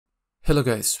Hello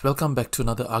guys, welcome back to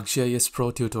another ArcGIS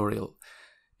Pro tutorial.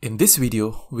 In this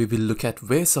video, we will look at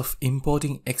ways of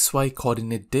importing XY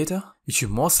coordinate data, which you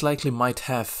most likely might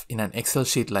have in an Excel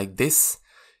sheet like this,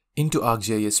 into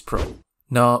ArcGIS Pro.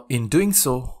 Now, in doing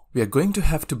so, we are going to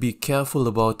have to be careful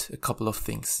about a couple of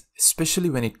things, especially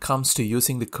when it comes to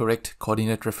using the correct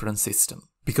coordinate reference system.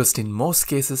 Because in most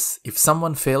cases, if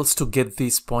someone fails to get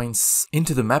these points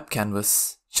into the map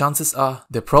canvas, chances are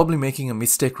they're probably making a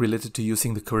mistake related to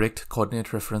using the correct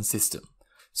coordinate reference system.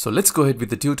 So let's go ahead with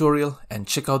the tutorial and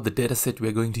check out the dataset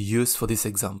we're going to use for this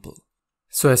example.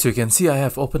 So as you can see, I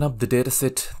have opened up the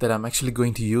dataset that I'm actually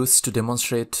going to use to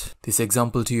demonstrate this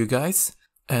example to you guys.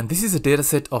 And this is a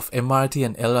dataset of MRT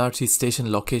and LRT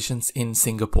station locations in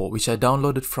Singapore, which I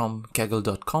downloaded from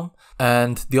kaggle.com.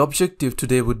 And the objective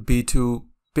today would be to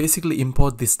basically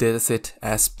import this dataset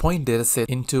as point dataset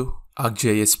into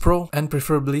ArcGIS Pro and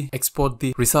preferably export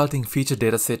the resulting feature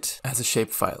dataset as a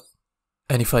shapefile.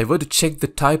 And if I were to check the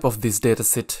type of this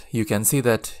dataset, you can see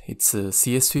that it's a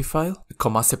CSV file, a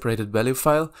comma separated value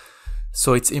file.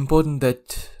 So it's important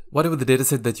that whatever the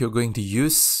dataset that you're going to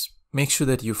use, make sure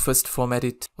that you first format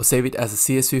it or save it as a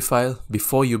CSV file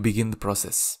before you begin the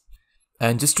process.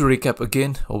 And just to recap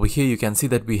again, over here you can see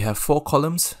that we have 4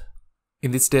 columns.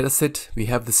 In this dataset, we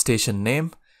have the station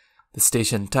name, the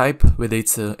station type, whether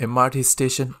it's a MRT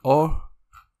station or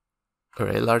a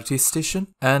LRT station.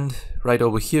 And right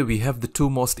over here, we have the 2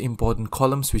 most important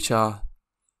columns, which are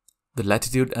the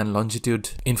latitude and longitude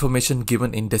information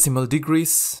given in decimal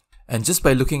degrees. And just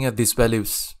by looking at these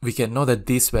values, we can know that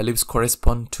these values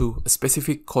correspond to a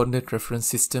specific coordinate reference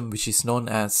system, which is known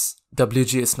as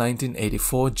WGS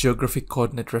 1984 Geographic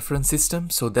Coordinate Reference System.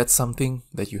 So that's something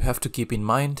that you have to keep in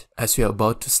mind as we are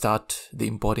about to start the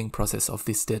importing process of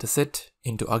this dataset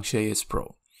into ArcGIS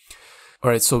Pro.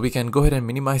 Alright, so we can go ahead and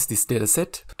minimize this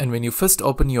dataset. And when you first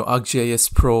open your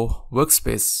ArcGIS Pro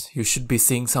workspace, you should be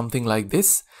seeing something like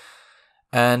this.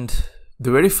 And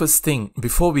the very first thing,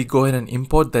 before we go ahead and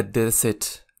import that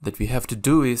dataset, that we have to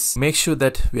do is make sure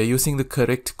that we are using the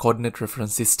correct coordinate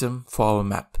reference system for our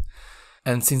map.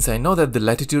 And since I know that the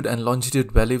latitude and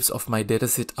longitude values of my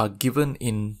dataset are given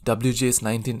in WGS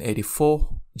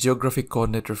 1984 Geographic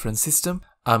Coordinate Reference System,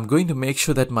 I'm going to make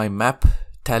sure that my map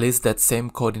tallies that same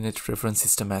coordinate reference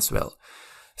system as well.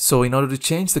 So in order to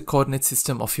change the coordinate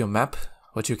system of your map,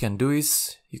 what you can do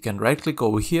is you can right click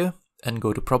over here and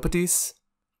go to Properties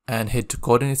and head to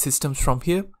Coordinate Systems from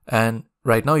here. And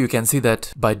right now you can see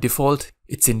that by default,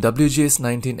 it's in WGS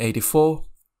 1984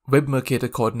 Web Mercator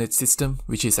Coordinate System,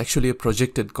 which is actually a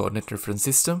projected coordinate reference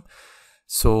system.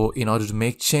 So in order to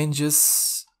make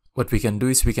changes, what we can do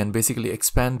is we can basically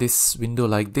expand this window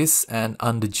like this, and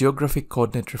under Geographic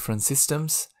Coordinate Reference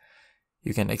Systems,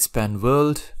 you can expand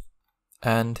World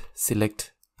and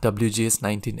select WGS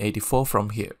 1984 from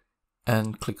here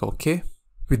and click OK.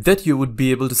 With that, you would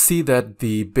be able to see that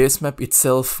the base map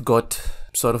itself got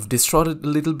sort of distorted a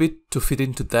little bit to fit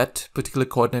into that particular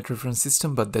coordinate reference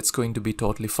system, but that's going to be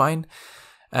totally fine.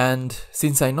 And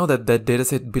since I know that that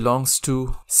dataset belongs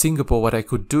to Singapore, what I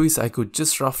could do is I could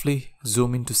just roughly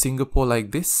zoom into Singapore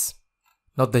like this.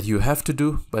 Not that you have to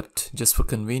do, but just for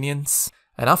convenience.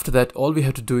 And after that, all we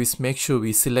have to do is make sure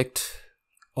we select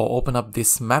or open up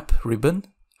this map ribbon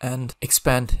and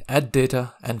expand Add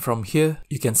Data, and from here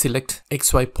you can select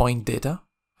XY point data.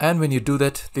 And when you do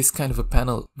that, this kind of a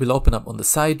panel will open up on the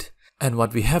side, and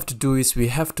what we have to do is we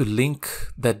have to link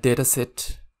that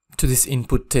dataset to this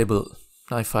input table.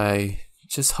 Now if I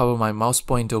just hover my mouse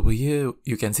point over here,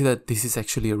 you can see that this is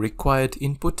actually a required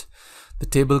input, the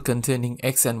table containing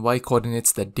X and Y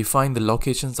coordinates that define the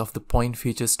locations of the point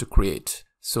features to create.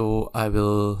 So I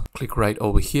will click right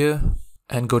over here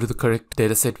and go to the correct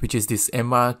dataset, which is this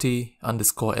MRT_LRT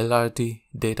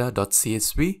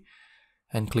data.csv,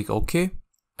 and click OK.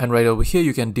 And right over here,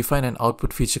 you can define an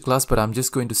output feature class, but I'm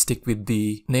just going to stick with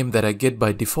the name that I get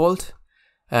by default.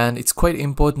 And it's quite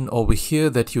important over here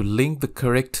that you link the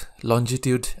correct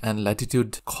longitude and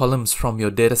latitude columns from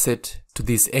your dataset to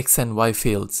these X and Y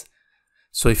fields.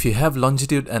 So if you have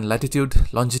longitude and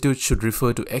latitude, longitude should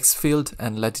refer to X field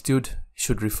and latitude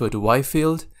should refer to Y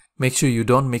field. Make sure you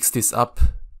don't mix this up,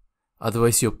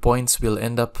 otherwise your points will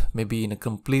end up maybe in a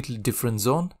completely different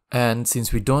zone. And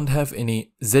since we don't have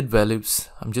any Z values,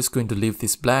 I'm just going to leave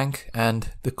this blank.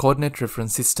 And the coordinate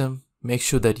reference system, make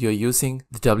sure that you're using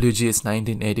the WGS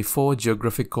 1984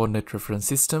 Geographic Coordinate Reference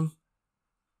System,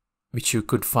 which you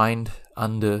could find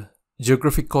under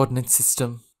Geographic Coordinate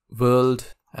System,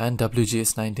 World, and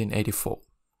WGS 1984.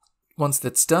 Once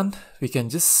that's done, we can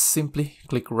just simply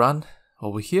click Run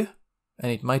over here.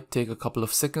 and it might take a couple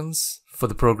of seconds for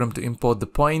the program to import the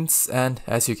points. And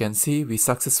as you can see, we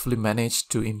successfully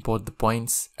managed to import the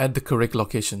points at the correct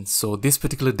location. So this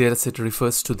particular dataset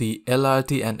refers to the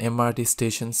LRT and MRT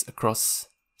stations across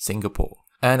Singapore.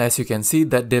 And as you can see,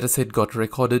 that dataset got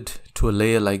recorded to a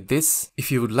layer like this.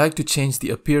 If you would like to change the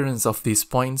appearance of these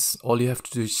points, all you have to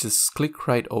do is just click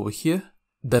right over here.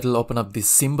 That'll open up this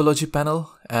symbology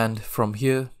panel, and from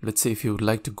here, let's say if you would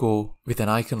like to go with an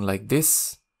icon like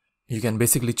this, you can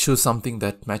basically choose something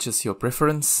that matches your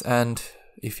preference. And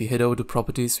if you head over to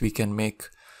properties, we can make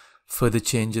further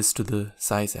changes to the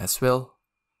size as well,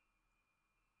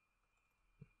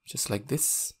 just like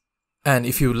this. And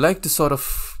if you would like to sort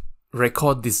of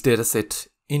record this dataset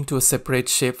into a separate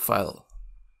shapefile,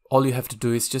 all you have to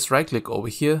do is just right click over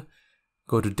here,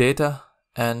 go to data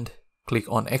and click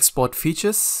on export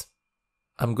features.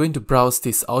 I'm going to browse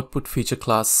this output feature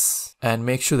class and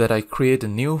make sure that I create a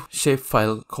new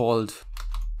shapefile called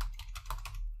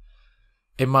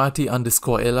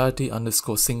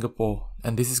MRT_LRT_Singapore,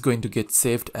 and this is going to get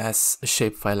saved as a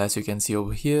shapefile. As you can see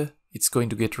over here, it's going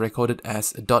to get recorded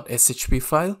as a .shp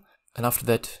file. And after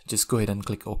that, just go ahead and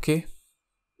click OK.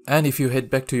 And if you head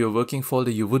back to your working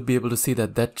folder, you would be able to see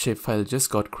that that shapefile just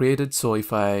got created. So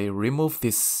if I remove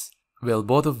this, well,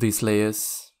 both of these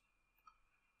layers,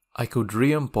 I could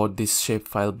re-import this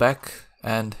shapefile back.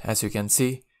 And as you can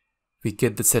see, we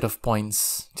get the set of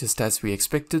points just as we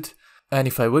expected. And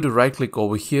if I were to right click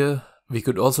over here, we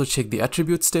could also check the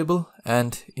attributes table,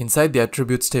 and inside the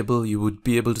attributes table, you would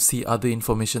be able to see other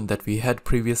information that we had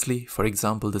previously. For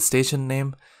example, the station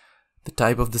name, the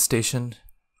type of the station,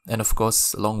 and of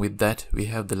course along with that we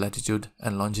have the latitude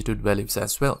and longitude values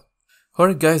as well.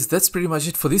 Alright guys, that's pretty much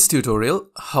it for this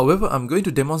tutorial. However, I'm going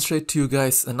to demonstrate to you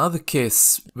guys another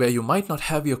case where you might not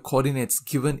have your coordinates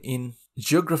given in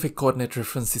geographic coordinate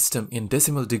reference system in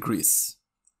decimal degrees,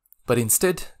 but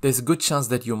instead there's a good chance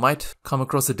that you might come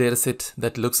across a dataset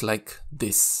that looks like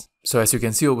this. So as you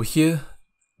can see over here,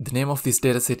 the name of this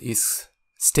dataset is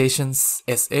Stations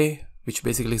SA, which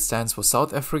basically stands for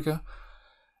South Africa.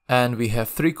 And we have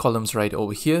 3 columns right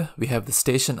over here. We have the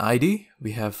station ID.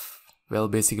 We have, well,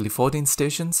 basically 14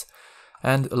 stations.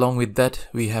 And along with that,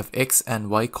 we have X and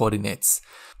Y coordinates.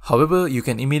 However, you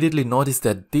can immediately notice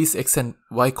that these X and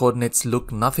Y coordinates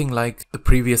look nothing like the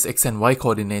previous X and Y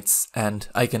coordinates. And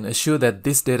I can assure that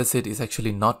this dataset is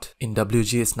actually not in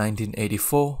WGS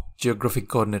 1984 Geographic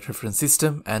Coordinate Reference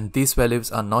System. And these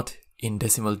values are not in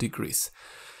decimal degrees.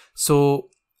 So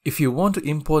if you want to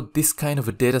import this kind of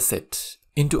a dataset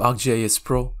into ArcGIS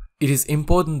Pro, it is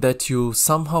important that you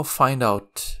somehow find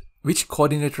out which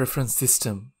coordinate reference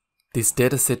system this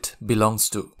dataset belongs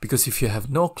to. Because if you have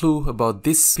no clue about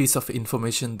this piece of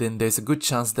information, then there's a good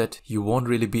chance that you won't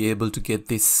really be able to get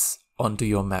this onto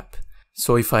your map.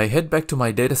 So if I head back to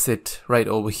my dataset right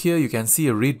over here, you can see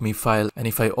a readme file, and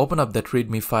if I open up that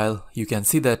readme file, you can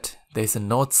see that there's a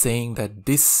note saying that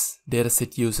this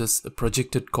dataset uses a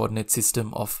projected coordinate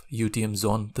system of UTM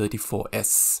zone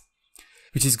 34S,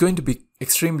 which is going to be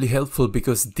extremely helpful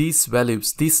because these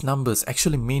values, these numbers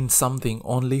actually mean something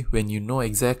only when you know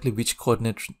exactly which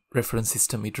coordinate reference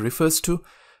system it refers to,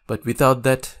 but without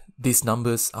that, these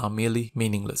numbers are merely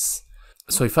meaningless.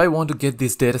 So if I want to get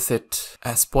this dataset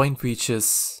as point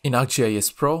features in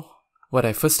ArcGIS Pro, what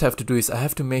I first have to do is I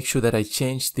have to make sure that I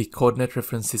change the coordinate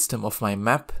reference system of my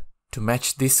map to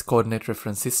match this coordinate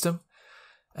reference system.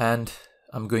 And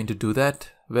I'm going to do that.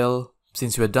 Well,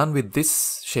 since we're done with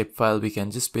this shapefile, we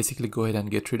can just basically go ahead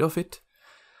and get rid of it.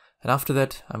 And after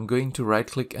that, I'm going to right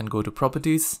click and go to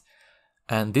properties.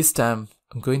 And this time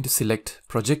I'm going to select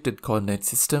projected coordinate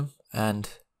system, and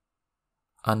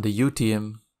under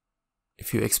UTM,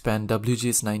 if you expand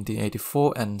WGS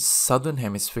 1984 and Southern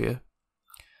Hemisphere,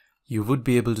 you would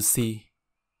be able to see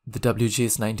the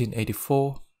WGS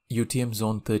 1984 UTM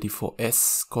Zone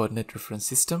 34S coordinate reference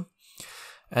system.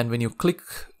 And when you click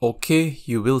OK,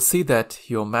 you will see that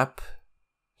your map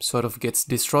sort of gets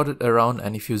distorted around,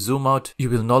 and if you zoom out, you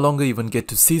will no longer even get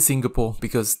to see Singapore,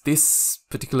 because this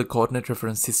particular coordinate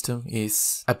reference system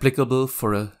is applicable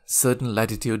for a certain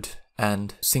latitude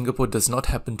and Singapore does not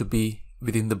happen to be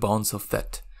within the bounds of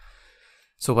that.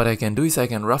 So what I can do is I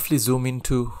can roughly zoom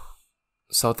into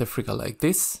South Africa like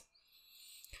this,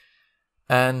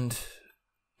 and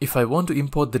if I want to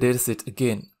import the dataset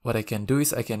again, what I can do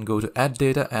is I can go to add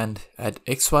data and add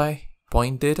XY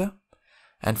point data,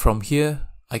 and from here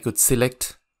I could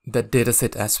select that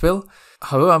dataset as well.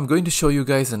 However, I'm going to show you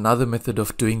guys another method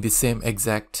of doing the same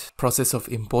exact process of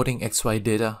importing XY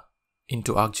data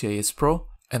into ArcGIS Pro,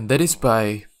 and that is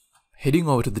by heading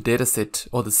over to the dataset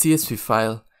or the CSV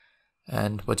file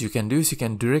And what you can do is you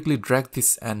can directly drag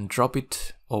this and drop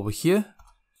it over here.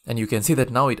 And you can see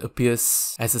that now it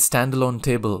appears as a standalone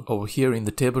table over here in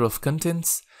the table of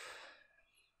contents.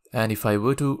 And if I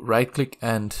were to right click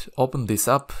and open this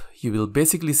up, you will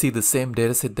basically see the same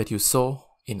dataset that you saw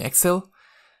in Excel.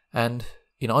 And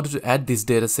in order to add this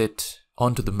dataset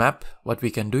onto the map, what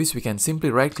we can do is we can simply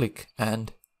right click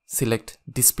and select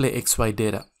display XY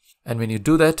data. And when you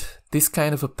do that, this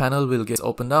kind of a panel will get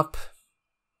opened up,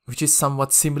 which is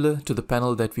somewhat similar to the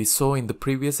panel that we saw in the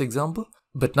previous example.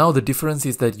 But now the difference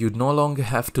is that you no longer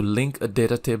have to link a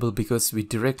data table because we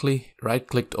directly right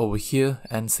clicked over here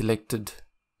and selected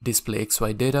display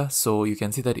XY data. So you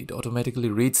can see that it automatically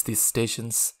reads these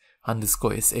stations _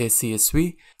 SA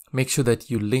CSV. Make sure that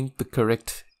you link the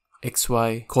correct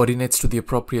XY coordinates to the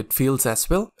appropriate fields as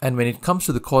well. And when it comes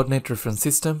to the coordinate reference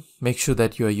system, make sure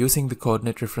that you are using the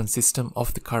coordinate reference system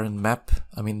of the current map.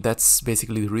 I mean, that's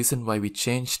basically the reason why we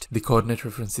changed the coordinate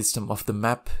reference system of the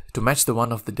map to match the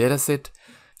one of the dataset.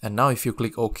 And now if you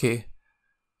click OK,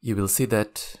 you will see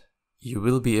that you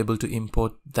will be able to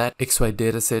import that XY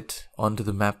dataset onto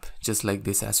the map just like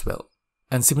this as well.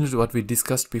 And similar to what we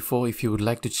discussed before, if you would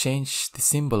like to change the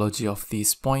symbology of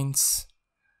these points,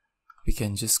 we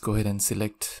can just go ahead and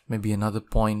select maybe another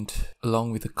point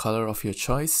along with the color of your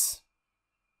choice.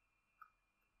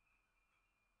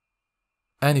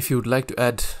 And if you would like to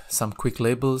add some quick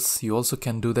labels, you also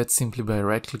can do that simply by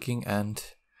right clicking and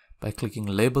by clicking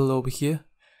label over here.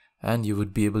 And you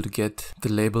would be able to get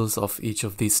the labels of each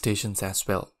of these stations as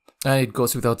well. And it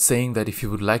goes without saying that if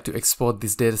you would like to export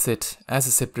this dataset as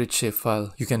a separate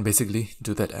shapefile, you can basically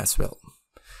do that as well.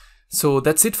 So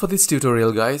that's it for this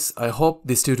tutorial, guys. I hope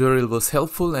this tutorial was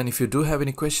helpful, and if you do have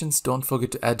any questions, don't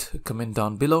forget to add a comment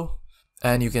down below.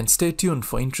 And you can stay tuned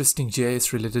for interesting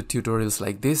GIS related tutorials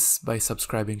like this by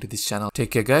subscribing to this channel.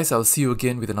 Take care, guys. I'll see you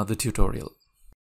again with another tutorial.